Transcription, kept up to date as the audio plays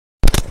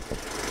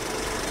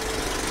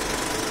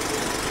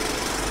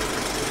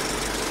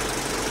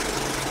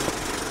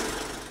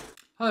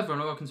Hi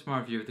everyone, welcome to my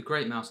review of The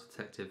Great Mouse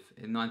Detective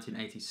in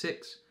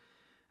 1986,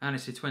 and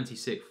it's the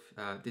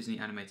 26th Disney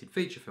animated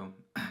feature film.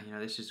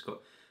 This has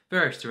got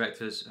various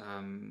directors,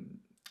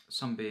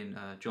 some being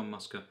John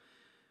Musker,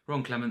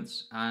 Ron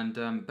Clements,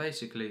 and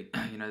basically,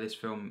 this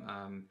film,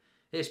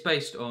 it's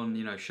based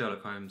on,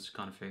 Sherlock Holmes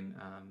kind of thing,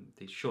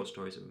 these short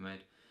stories that were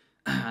made.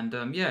 And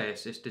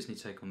it's Disney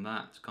take on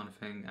that kind of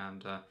thing,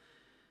 and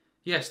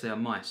yes, they are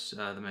mice,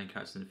 the main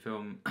characters in the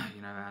film,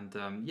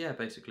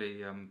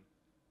 basically,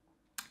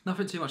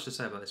 nothing too much to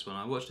say about this one.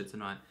 I watched it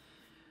tonight,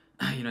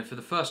 for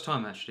the first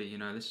time actually.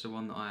 This is the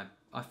one that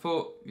I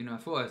thought, I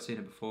thought I'd seen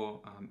it before.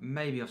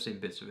 Maybe I've seen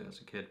bits of it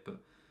as a kid, but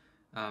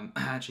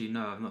actually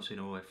no, I've not seen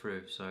it all the way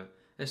through. So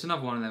it's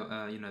another one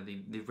of the,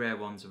 the rare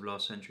ones of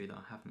last century that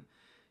I haven't,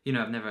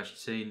 I've never actually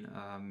seen.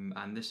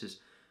 And this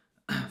is,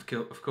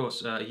 of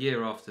course, a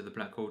year after The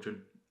Black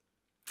Cauldron,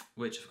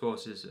 which of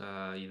course is,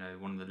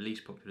 one of the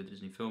least popular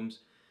Disney films.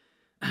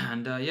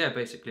 And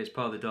basically it's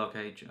part of the Dark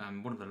Age,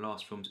 one of the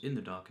last films in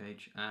the Dark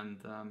Age,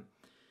 and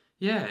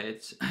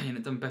it's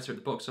done better at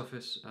the box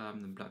office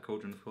than Black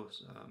Cauldron, of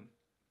course.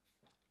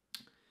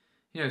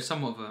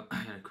 Somewhat of a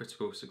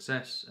critical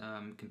success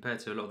compared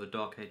to a lot of the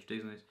Dark Age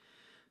Disneys.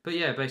 But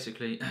yeah,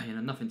 basically,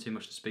 nothing too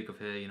much to speak of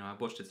here. I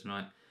watched it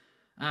tonight,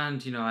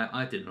 and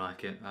I didn't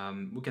like it.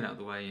 We'll get out of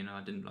the way.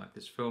 I didn't like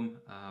this film.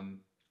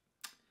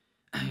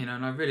 And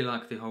I really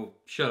like the whole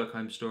Sherlock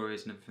Holmes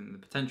stories and everything, the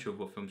potential of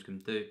what films can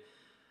do.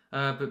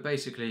 But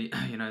basically,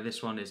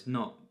 this one is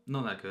not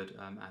that good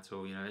at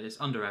all. It's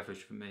under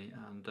average for me,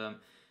 and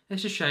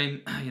it's a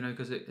shame,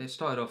 because it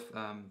started off,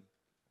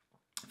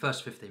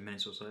 first 15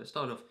 minutes or so, it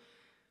started off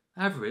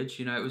average.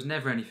 It was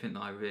never anything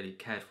that I really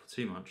cared for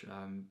too much,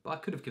 but I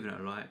could have given it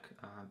a like.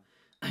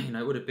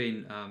 It would have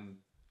been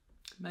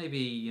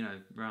maybe,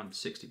 around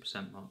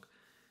 60% mark.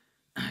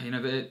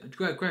 But it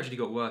gradually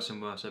got worse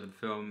and worse over the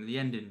film. The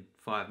ending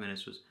 5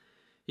 minutes was,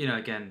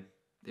 again,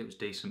 it was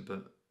decent,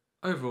 but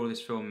overall, this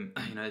film,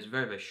 is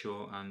very, very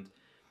short, and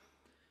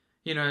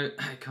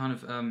kind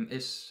of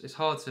it's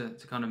hard to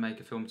kind of make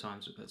a film at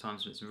times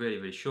when it's really,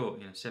 really short,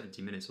 70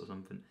 minutes or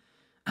something.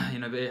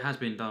 But it has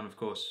been done, of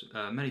course,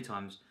 many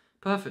times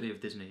perfectly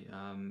with Disney.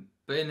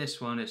 But in this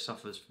one, it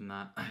suffers from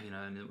that,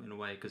 in a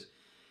way, because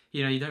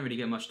you don't really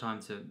get much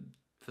time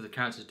for the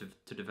characters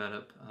to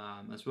develop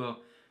as well.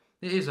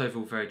 It is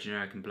overall very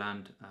generic and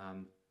bland.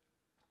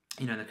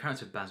 The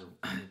character of Basil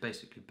is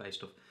basically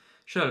based off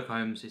Sherlock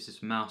Holmes. Is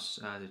this mouse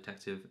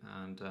detective,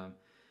 and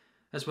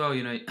as well,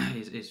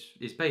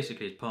 he's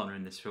basically his partner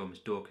in this film is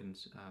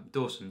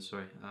Dawson,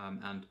 sorry,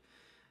 and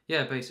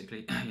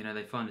basically,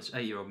 they find this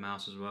 8-year-old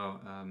mouse as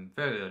well,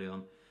 very early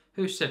on,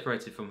 who's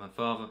separated from her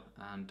father,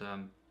 and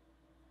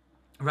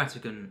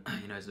Ratigan,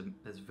 is the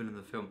villain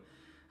of the film,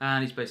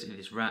 and he's basically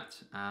this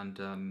rat,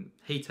 and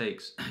he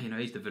takes,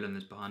 he's the villain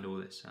that's behind all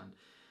this, and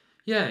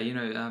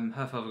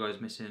her father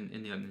goes missing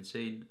in the opening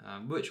scene,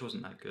 which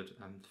wasn't that good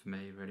for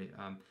me, really.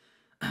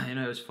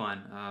 It was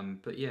fine,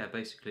 but yeah,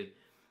 basically,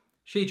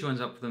 she joins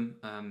up with them,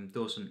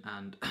 Dawson,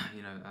 and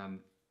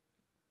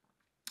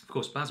of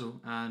course Basil,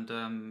 and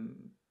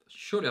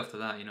shortly after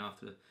that,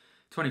 after the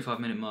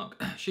 25-minute mark,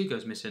 she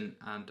goes missing,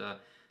 and the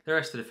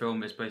rest of the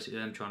film is basically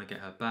them trying to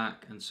get her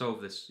back and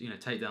solve this,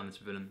 take down this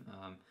villain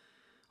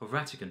of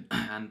Ratigan,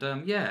 and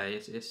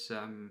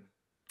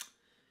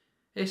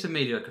it's a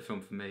mediocre film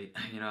for me.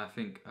 I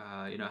think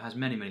it has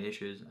many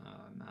issues,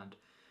 and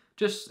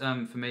just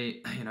for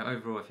me,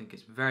 overall, I think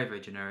it's very, very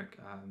generic.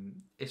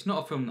 It's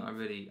not a film that I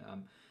really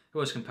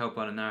was compelled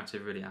by the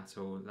narrative really at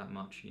all that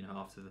much.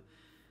 After the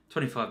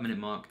 25-minute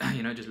mark,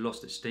 it just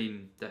lost its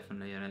steam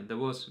definitely, and there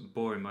was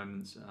boring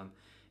moments,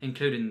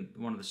 including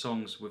one of the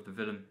songs with the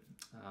villain.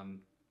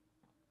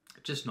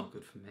 Just not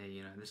good for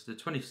me. This is the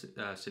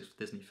 26th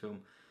Disney film.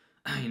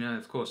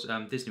 Of course,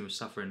 Disney was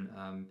suffering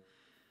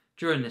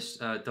during this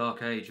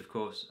dark age, of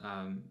course,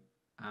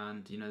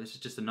 and this is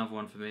just another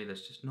one for me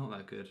that's just not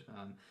that good.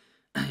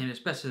 It's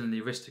better than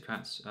The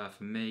Aristocrats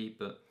for me,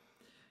 but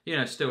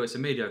still, it's a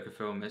mediocre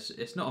film.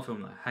 It's not a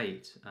film that I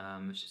hate.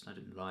 It's just I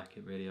didn't like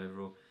it really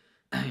overall.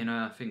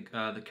 I think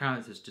the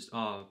characters just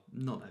are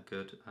not that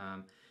good.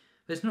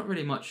 There's not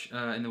really much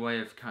in the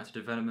way of character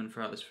development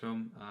throughout this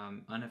film.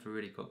 I never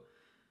really got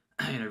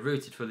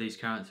rooted for these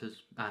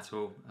characters at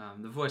all.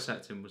 The voice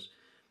acting was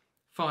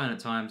fine at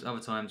times,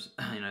 other times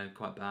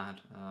quite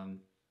bad.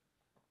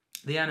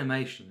 The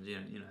animations,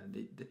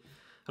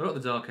 a lot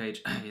of the Dark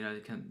Age,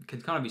 can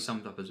kind of be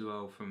summed up as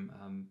well from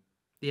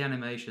the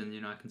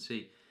animation. I can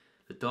see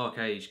the Dark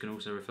Age can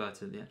also refer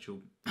to the actual,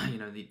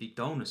 the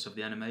dullness of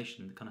the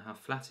animation, kind of how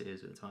flat it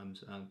is at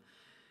times.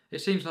 It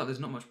seems like there's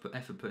not much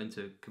effort put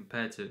into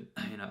compared to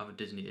other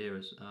Disney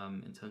eras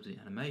in terms of the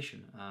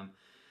animation.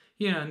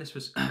 And this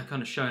was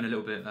kind of showing a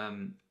little bit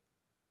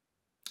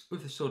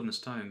with The Sword and the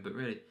Stone, but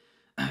really,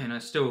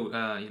 still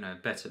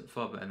better,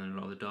 far better than a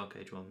lot of the Dark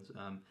Age ones.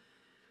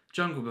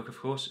 Jungle Book, of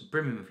course,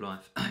 brimming with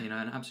life. An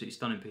absolutely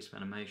stunning piece of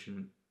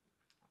animation,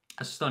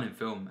 a stunning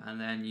film,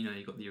 and then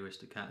you got the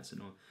Aristocats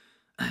and all.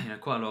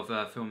 Quite a lot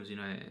of films,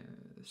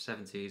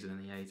 70s and then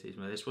the 80s.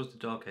 Where this was the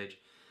Dark Age,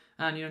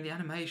 and the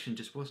animation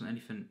just wasn't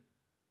anything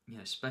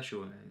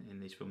special in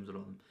these films, a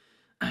lot of them.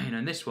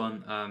 In this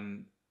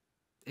one,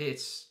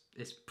 it's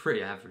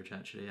pretty average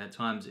actually. At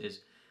times it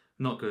is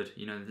not good.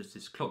 There's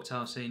this clock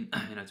tower scene,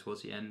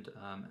 towards the end,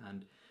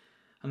 and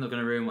I'm not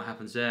going to ruin what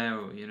happens there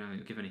or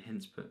give any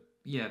hints, but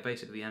yeah,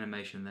 basically the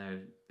animation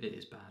there, it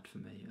is bad for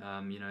me.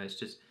 It's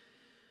just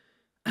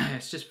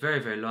it's just very,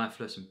 very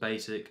lifeless and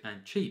basic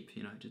and cheap.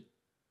 It just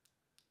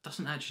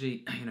doesn't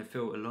actually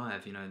feel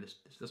alive. This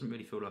doesn't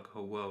really feel like a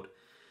whole world.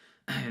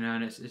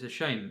 And it's a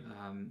shame.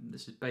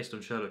 This is based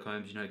on Sherlock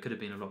Holmes. It could have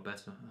been a lot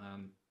better.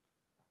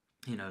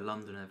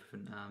 London and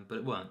everything, but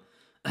it weren't.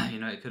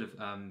 It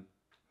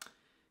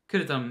could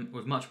have done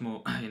with much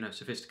more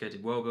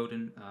sophisticated world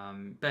building,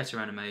 better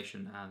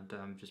animation,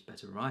 and just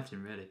better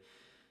writing. Really,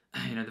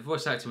 the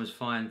voice acting was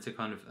fine to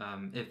kind of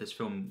if this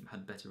film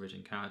had better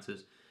written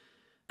characters.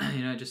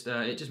 It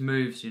just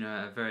moves.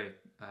 A very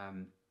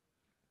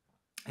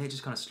it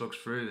just kind of slogs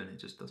through, and it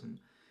just doesn't.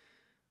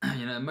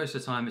 Most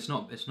of the time it's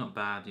not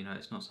bad.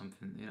 It's not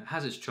something. It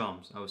has its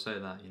charms. I would say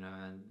that.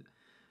 And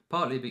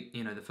partly,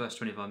 the first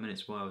 25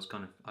 minutes why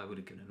I would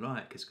have given a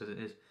like is because it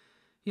is.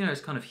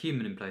 It's kind of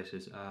human in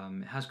places.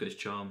 It has got its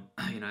charm.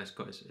 It's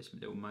got its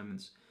little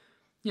moments.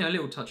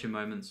 Little touching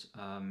moments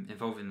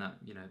involving that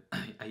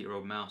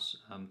 8-year-old mouse.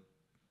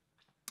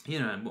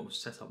 And what was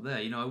set up there.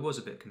 I was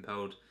a bit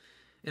compelled,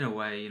 in a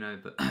way.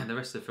 But the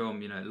rest of the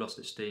film, it lost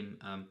its steam.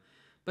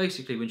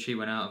 Basically, when she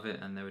went out of it,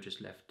 and they were just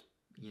left,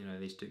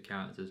 these two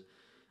characters,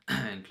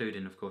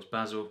 including of course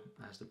Basil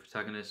as the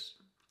protagonist,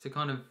 to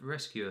kind of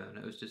rescue her, and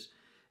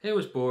it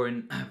was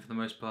boring for the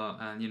most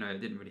part, and it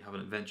didn't really have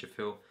an adventure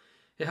feel.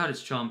 It had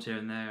its charms here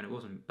and there, and it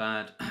wasn't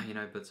bad,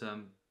 but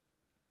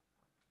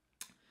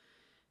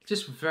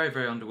just very,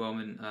 very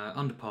underwhelming,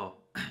 under par,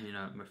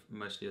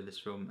 mostly of this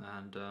film,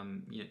 and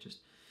just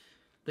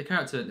the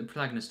the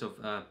protagonist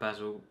of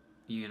Basil,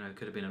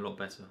 could have been a lot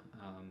better.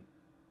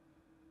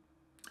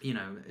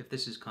 If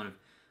this is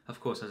of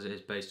course, as it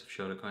is based off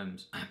Sherlock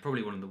Holmes,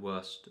 probably one of the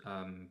worst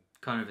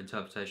kind of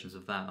interpretations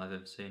of that I've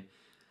ever seen,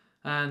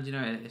 and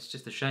it's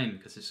just a shame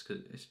because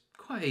it's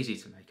quite easy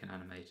to make an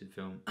animated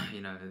film,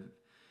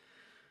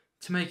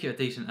 to make it a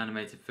decent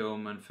animated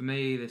film, and for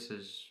me this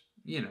is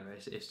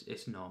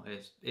it's not,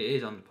 it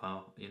is under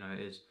par,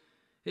 it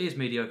is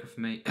mediocre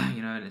for me,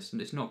 and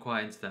it's not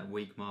quite into that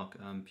weak mark,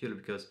 purely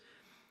because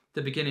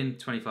the beginning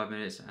 25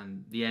 minutes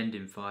and the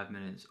ending 5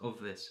 minutes of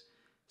this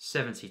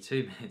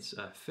 72 minutes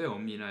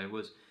film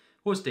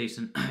was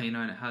decent, and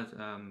it had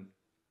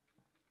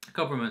a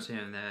couple of moments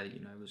here and there,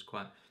 it was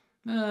quite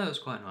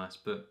nice,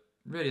 but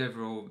really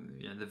overall,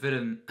 the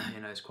villain,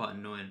 is quite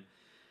annoying.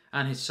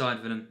 And his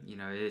side villain,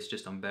 it is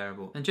just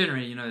unbearable. And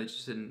generally, it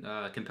just didn't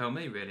compel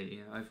me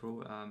really,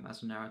 overall,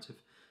 as a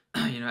narrative.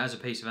 As a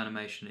piece of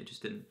animation, it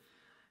just didn't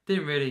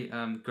really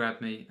grab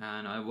me,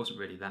 and I wasn't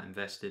really that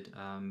invested.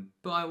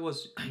 But I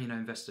was,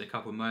 invested in a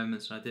couple of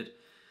moments, and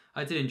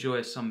I did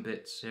enjoy some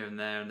bits here and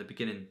there. And the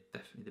beginning,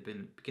 definitely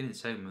the beginning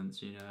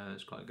segments, it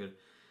was quite good.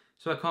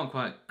 So I can't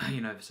quite,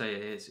 say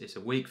it's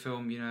a weak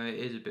film. It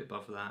is a bit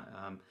above that.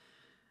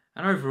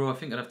 And overall, I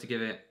think I'd have to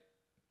give it.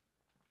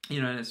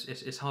 And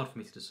it's hard for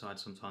me to decide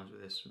sometimes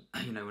with this,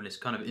 when it's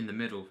kind of in the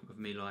middle of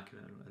me liking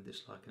it and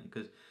disliking it,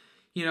 because,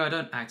 I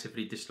don't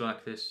actively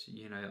dislike this,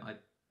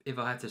 if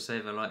I had to say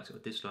if I liked it or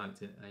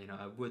disliked it,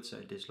 I would say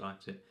I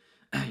disliked it,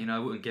 I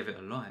wouldn't give it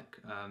a like,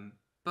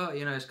 but,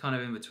 it's kind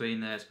of in between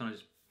there, it's kind of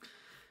just,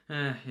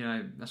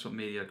 that's what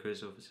mediocre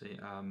is, obviously,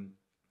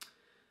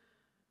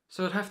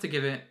 so I'd have to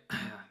give it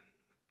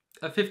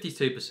a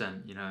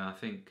 52%, I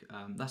think,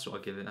 that's what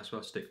I give it, that's what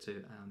I'll stick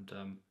to,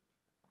 and,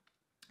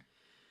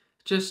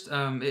 just,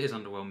 it is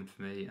underwhelming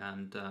for me,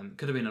 and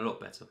could have been a lot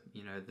better.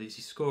 The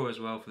score as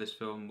well for this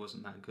film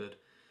wasn't that good,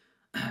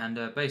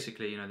 and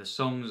basically, the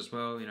songs as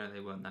well, they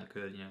weren't that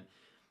good.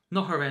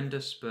 Not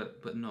horrendous,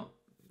 but not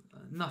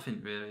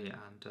nothing really,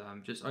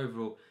 and just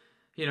overall,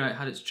 it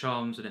had its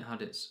charms and it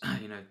had its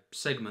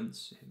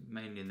segments,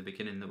 mainly in the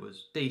beginning, that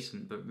was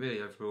decent, but really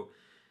overall,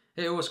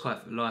 it was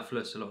quite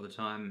lifeless a lot of the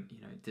time.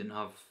 It didn't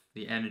have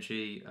the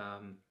energy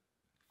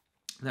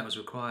that was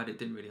required. It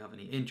didn't really have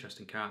any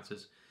interesting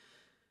characters.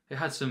 It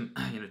had some,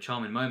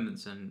 charming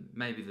moments, and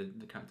maybe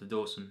the character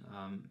Dawson,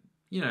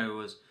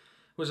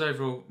 was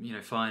overall,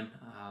 fine.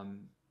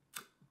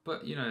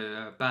 But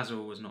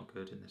Basil was not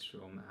good in this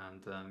film,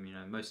 and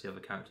most of the other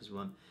characters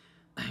weren't.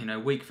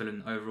 Weak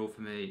villain overall for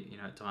me.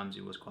 At times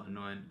it was quite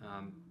annoying.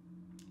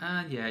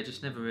 And yeah, it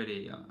just never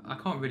really. I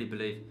can't really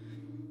believe,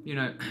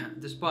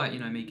 despite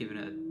me giving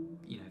it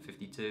a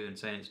 52 and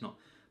saying it's not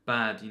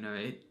bad.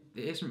 It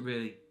isn't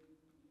really.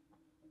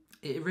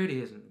 It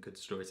really isn't good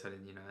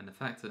storytelling. And the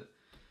fact that.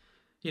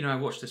 I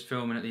watched this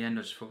film, and at the end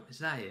I just thought, is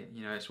that it?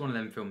 It's one of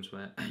them films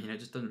where, it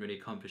just doesn't really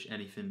accomplish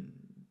anything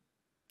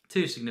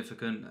too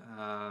significant,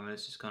 and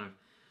it's just kind of,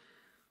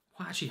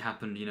 what actually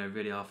happened,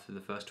 really after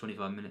the first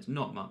 25 minutes?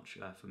 Not much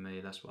for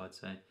me, that's what I'd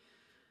say.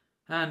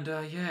 And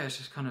yeah, it's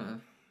just kind of a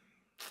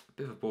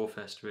bit of a bore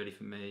fest really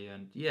for me,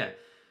 and yeah,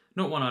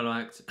 not one I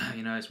liked.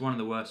 It's one of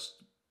the worst,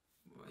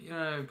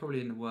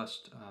 probably in the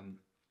worst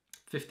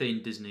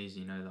 15 Disneys,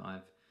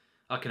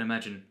 that I can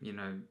imagine, you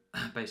know,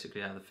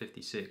 basically out of the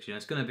 56, you know,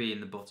 it's going to be in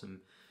the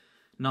bottom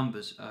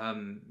numbers,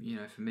 you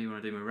know, for me when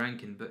I do my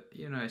ranking. But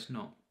you know, it's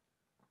not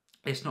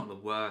the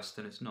worst,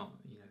 and it's not,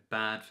 you know,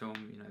 bad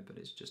film, you know, but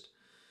it's just,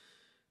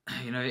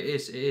 you know, it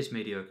is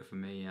mediocre for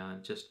me.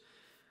 Just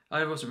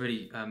I wasn't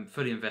really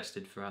fully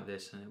invested throughout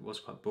this, and it was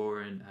quite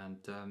boring.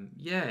 And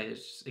yeah,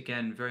 it's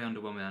again very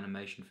underwhelming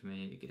animation for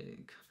me.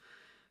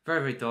 Very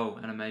very dull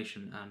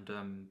animation, and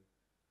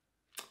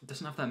it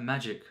doesn't have that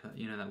magic,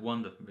 you know, that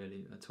wonder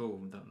really at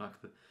all. That, like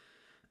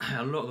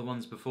a lot of the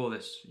ones before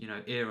this, you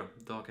know, era,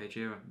 Dark Age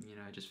era, you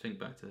know, just think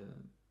back to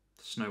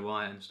Snow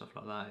White and stuff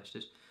like that. It's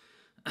just,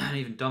 and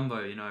even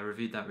Dumbo, you know, I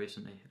reviewed that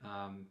recently.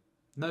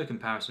 No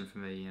comparison for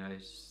me, you know,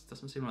 it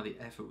doesn't seem like the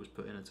effort was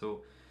put in at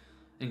all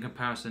in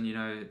comparison, you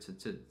know,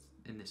 to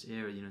in this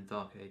era, you know,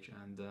 Dark Age.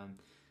 And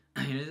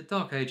you know, the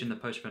Dark Age and the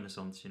Post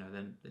Renaissance, you know,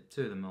 then the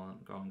two of them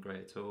aren't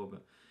great at all.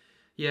 But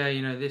yeah,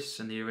 you know, this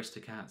and the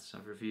Aristocats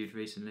I've reviewed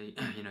recently,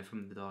 you know,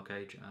 from the Dark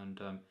Age,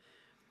 and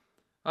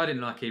I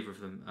didn't like either of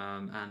them,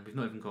 and we've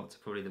not even got to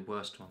probably the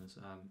worst ones.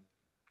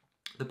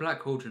 The Black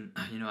Cauldron,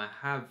 you know,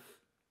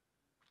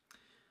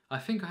 I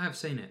think I have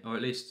seen it, or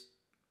at least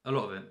a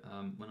lot of it,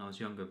 when I was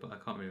younger, but I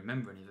can't really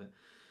remember any of it.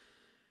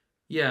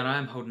 Yeah, and I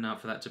am holding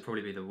out for that to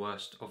probably be the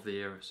worst of the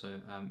era, so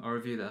I'll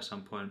review that at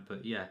some point.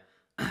 But yeah,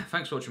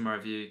 thanks for watching my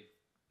review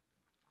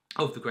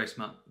of The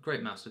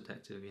Great Mouse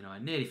Detective. You know, I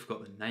nearly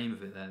forgot the name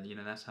of it there. You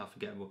know, that's how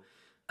forgettable,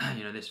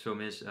 you know, this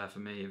film is for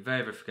me. A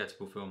very, very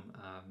forgettable film.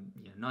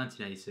 You know,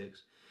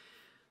 1986.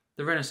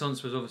 The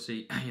Renaissance was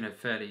obviously, you know,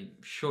 fairly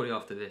shortly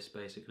after this,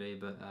 basically.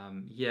 But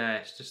yeah,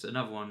 it's just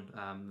another one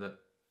that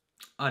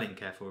I didn't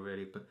care for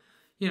really. But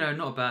you know,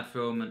 not a bad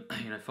film, and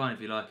you know, fine if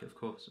you like it, of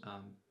course.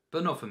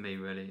 But not for me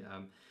really.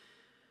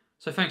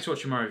 So thanks for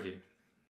watching my review.